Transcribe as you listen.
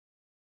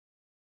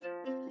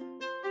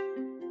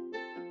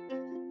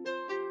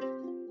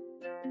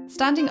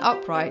Standing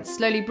upright,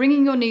 slowly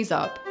bringing your knees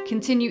up,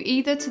 continue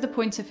either to the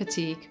point of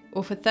fatigue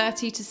or for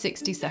 30 to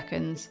 60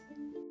 seconds.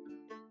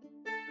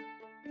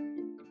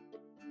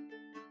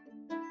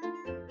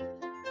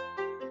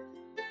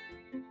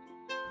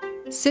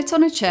 Sit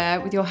on a chair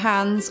with your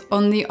hands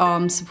on the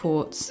arm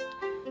supports.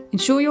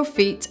 Ensure your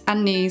feet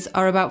and knees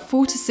are about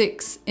 4 to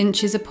 6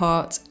 inches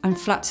apart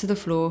and flat to the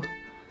floor.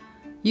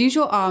 Use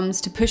your arms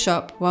to push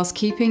up whilst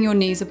keeping your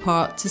knees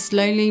apart to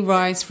slowly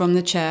rise from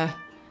the chair.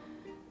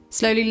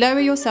 Slowly lower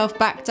yourself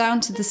back down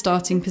to the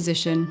starting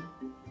position.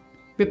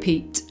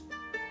 Repeat.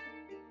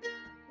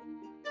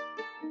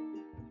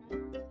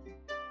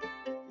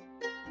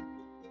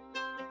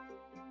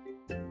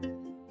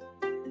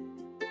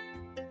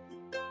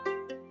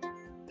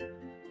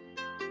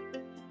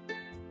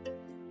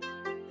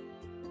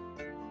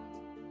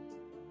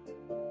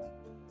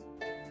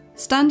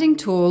 Standing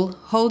tall,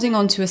 holding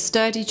onto a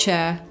sturdy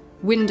chair,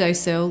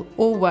 windowsill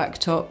or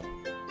worktop,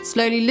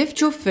 slowly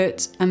lift your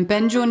foot and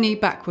bend your knee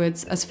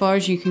backwards as far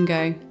as you can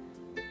go.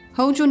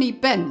 Hold your knee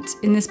bent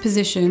in this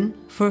position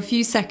for a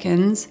few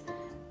seconds,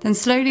 then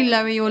slowly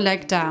lower your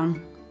leg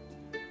down.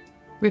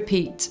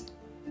 Repeat.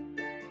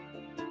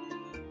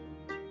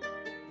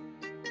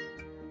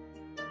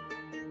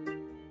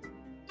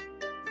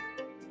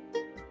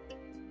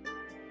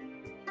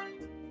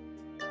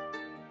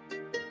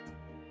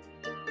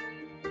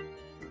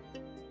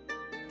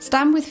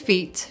 Stand with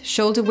feet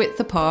shoulder width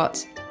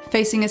apart,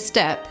 facing a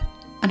step,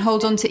 and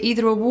hold on to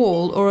either a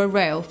wall or a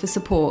rail for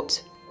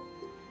support.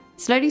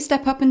 Slowly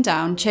step up and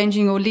down,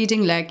 changing your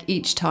leading leg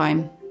each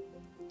time.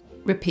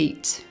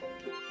 Repeat.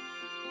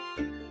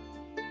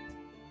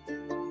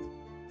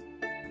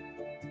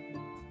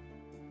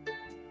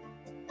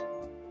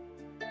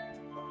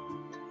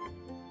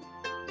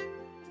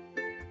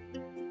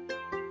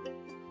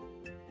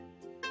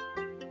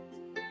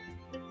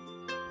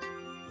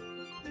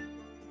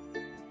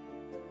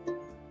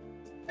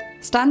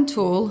 Stand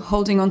tall,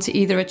 holding onto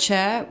either a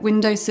chair,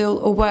 windowsill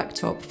or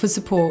worktop for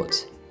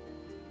support.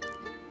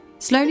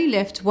 Slowly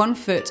lift one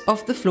foot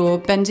off the floor,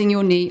 bending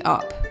your knee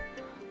up.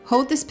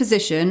 Hold this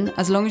position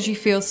as long as you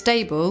feel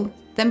stable,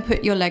 then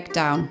put your leg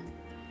down.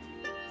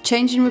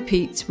 Change and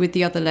repeat with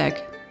the other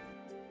leg.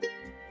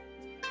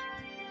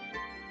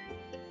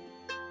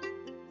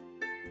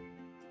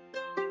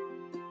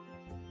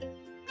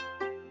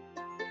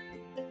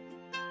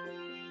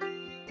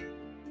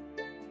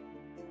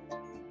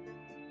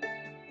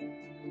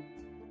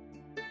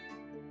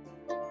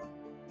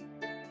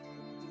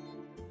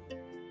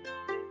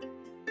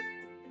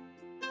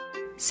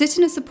 Sit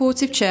in a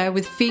supportive chair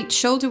with feet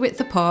shoulder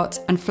width apart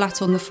and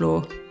flat on the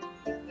floor.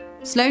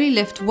 Slowly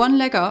lift one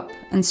leg up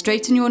and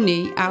straighten your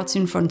knee out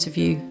in front of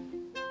you.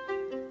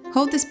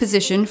 Hold this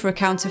position for a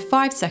count of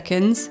 5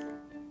 seconds,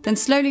 then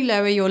slowly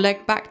lower your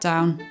leg back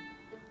down.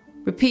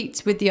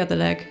 Repeat with the other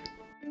leg.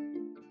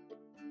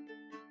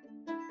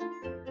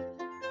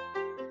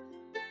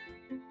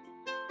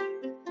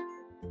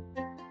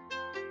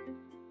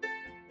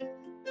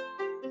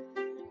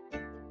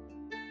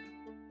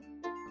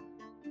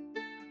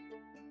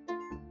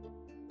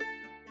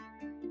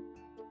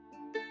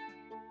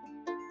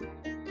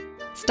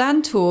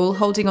 Stand tall,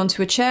 holding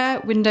onto a chair,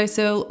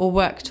 windowsill or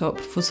worktop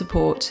for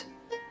support.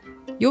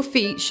 Your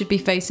feet should be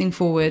facing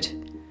forward.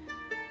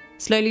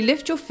 Slowly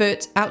lift your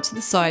foot out to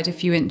the side a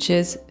few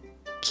inches.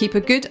 Keep a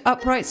good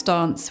upright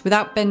stance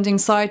without bending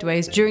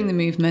sideways during the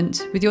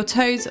movement, with your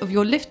toes of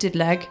your lifted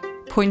leg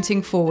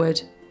pointing forward.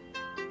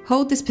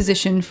 Hold this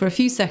position for a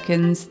few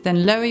seconds,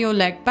 then lower your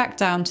leg back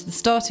down to the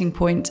starting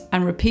point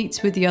and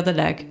repeat with the other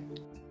leg.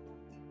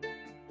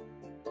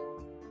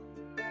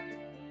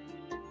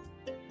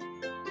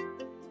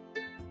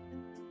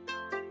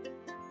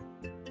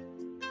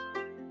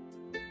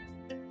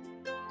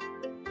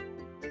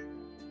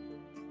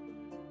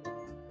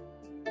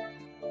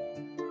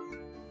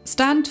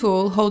 Stand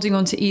tall, holding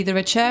onto either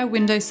a chair,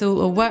 windowsill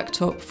or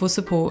worktop for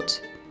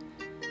support.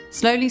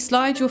 Slowly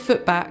slide your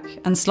foot back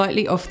and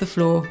slightly off the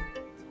floor.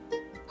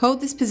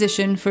 Hold this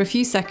position for a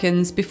few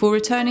seconds before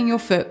returning your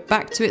foot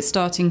back to its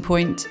starting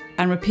point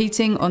and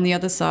repeating on the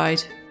other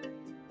side.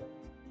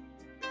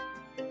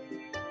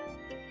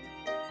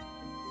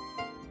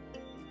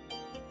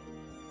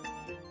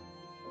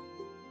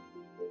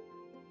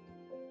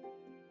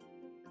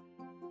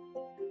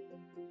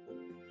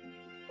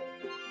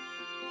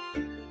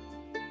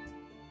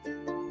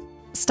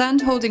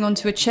 Stand holding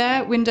onto a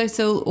chair,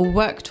 windowsill or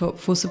worktop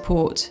for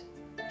support.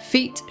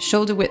 Feet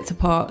shoulder width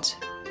apart.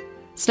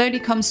 Slowly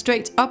come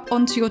straight up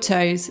onto your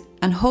toes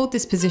and hold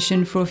this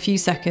position for a few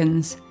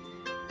seconds.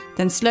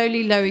 Then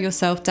slowly lower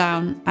yourself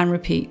down and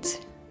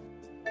repeat.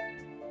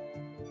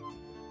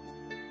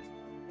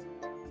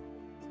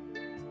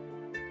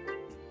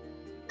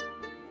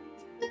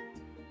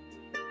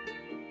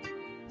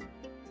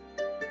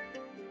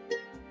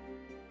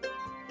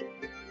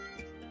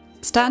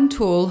 Stand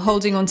tall,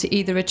 holding onto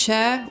either a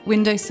chair,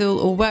 windowsill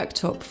or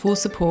worktop for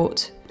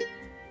support.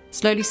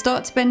 Slowly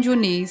start to bend your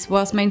knees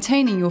whilst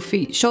maintaining your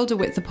feet shoulder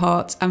width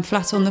apart and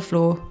flat on the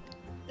floor.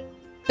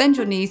 Bend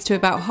your knees to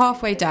about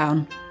halfway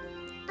down.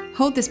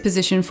 Hold this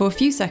position for a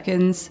few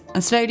seconds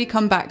and slowly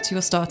come back to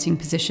your starting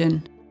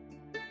position.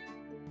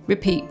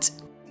 Repeat.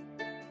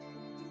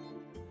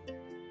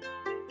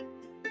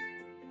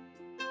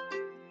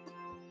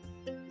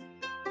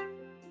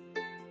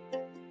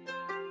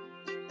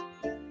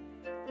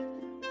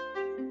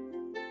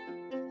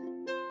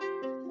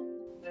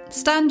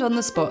 Stand on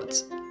the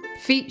spot,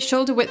 feet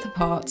shoulder width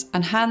apart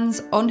and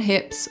hands on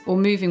hips or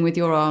moving with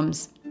your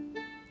arms.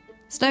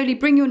 Slowly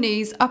bring your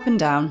knees up and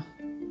down.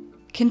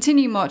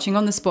 Continue marching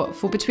on the spot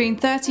for between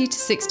 30 to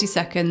 60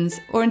 seconds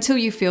or until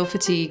you feel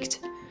fatigued.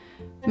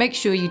 Make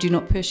sure you do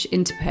not push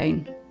into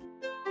pain.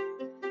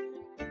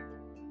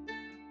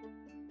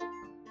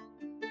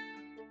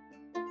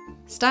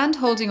 Stand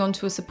holding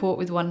onto a support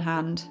with one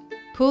hand.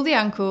 Pull the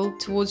ankle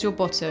towards your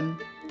bottom,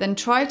 then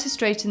try to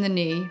straighten the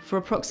knee for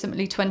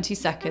approximately 20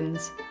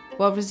 seconds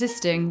while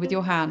resisting with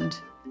your hand.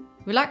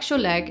 Relax your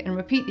leg and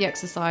repeat the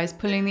exercise,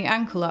 pulling the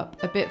ankle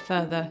up a bit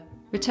further.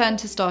 Return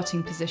to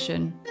starting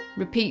position.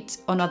 Repeat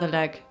on other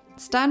leg.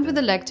 Stand with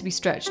the leg to be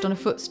stretched on a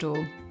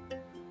footstool.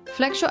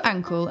 Flex your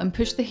ankle and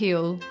push the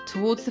heel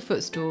towards the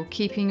footstool,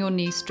 keeping your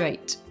knee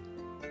straight.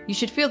 You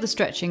should feel the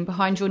stretching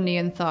behind your knee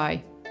and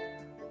thigh.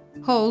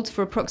 Hold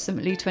for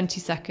approximately 20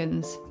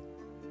 seconds.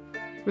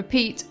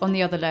 Repeat on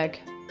the other leg.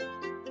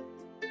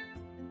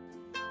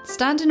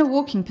 Stand in a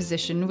walking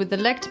position with the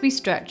leg to be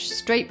stretched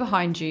straight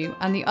behind you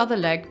and the other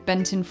leg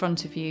bent in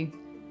front of you.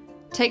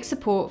 Take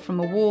support from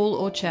a wall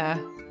or chair.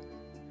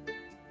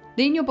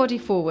 Lean your body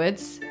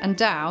forwards and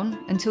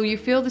down until you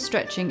feel the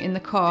stretching in the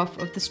calf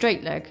of the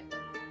straight leg.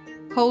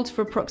 Hold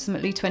for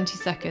approximately 20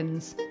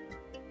 seconds.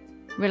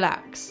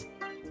 Relax.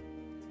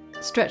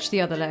 Stretch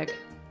the other leg.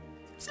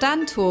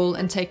 Stand tall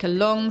and take a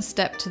long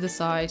step to the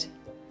side.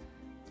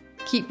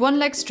 Keep one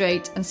leg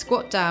straight and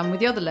squat down with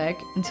the other leg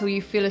until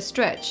you feel a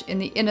stretch in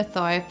the inner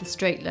thigh of the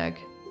straight leg.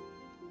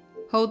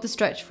 Hold the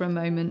stretch for a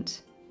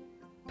moment.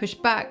 Push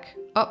back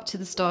up to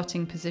the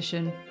starting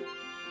position.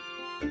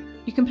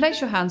 You can place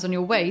your hands on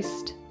your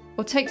waist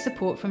or take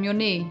support from your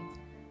knee.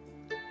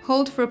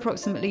 Hold for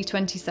approximately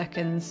 20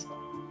 seconds.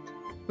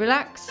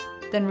 Relax,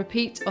 then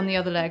repeat on the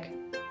other leg.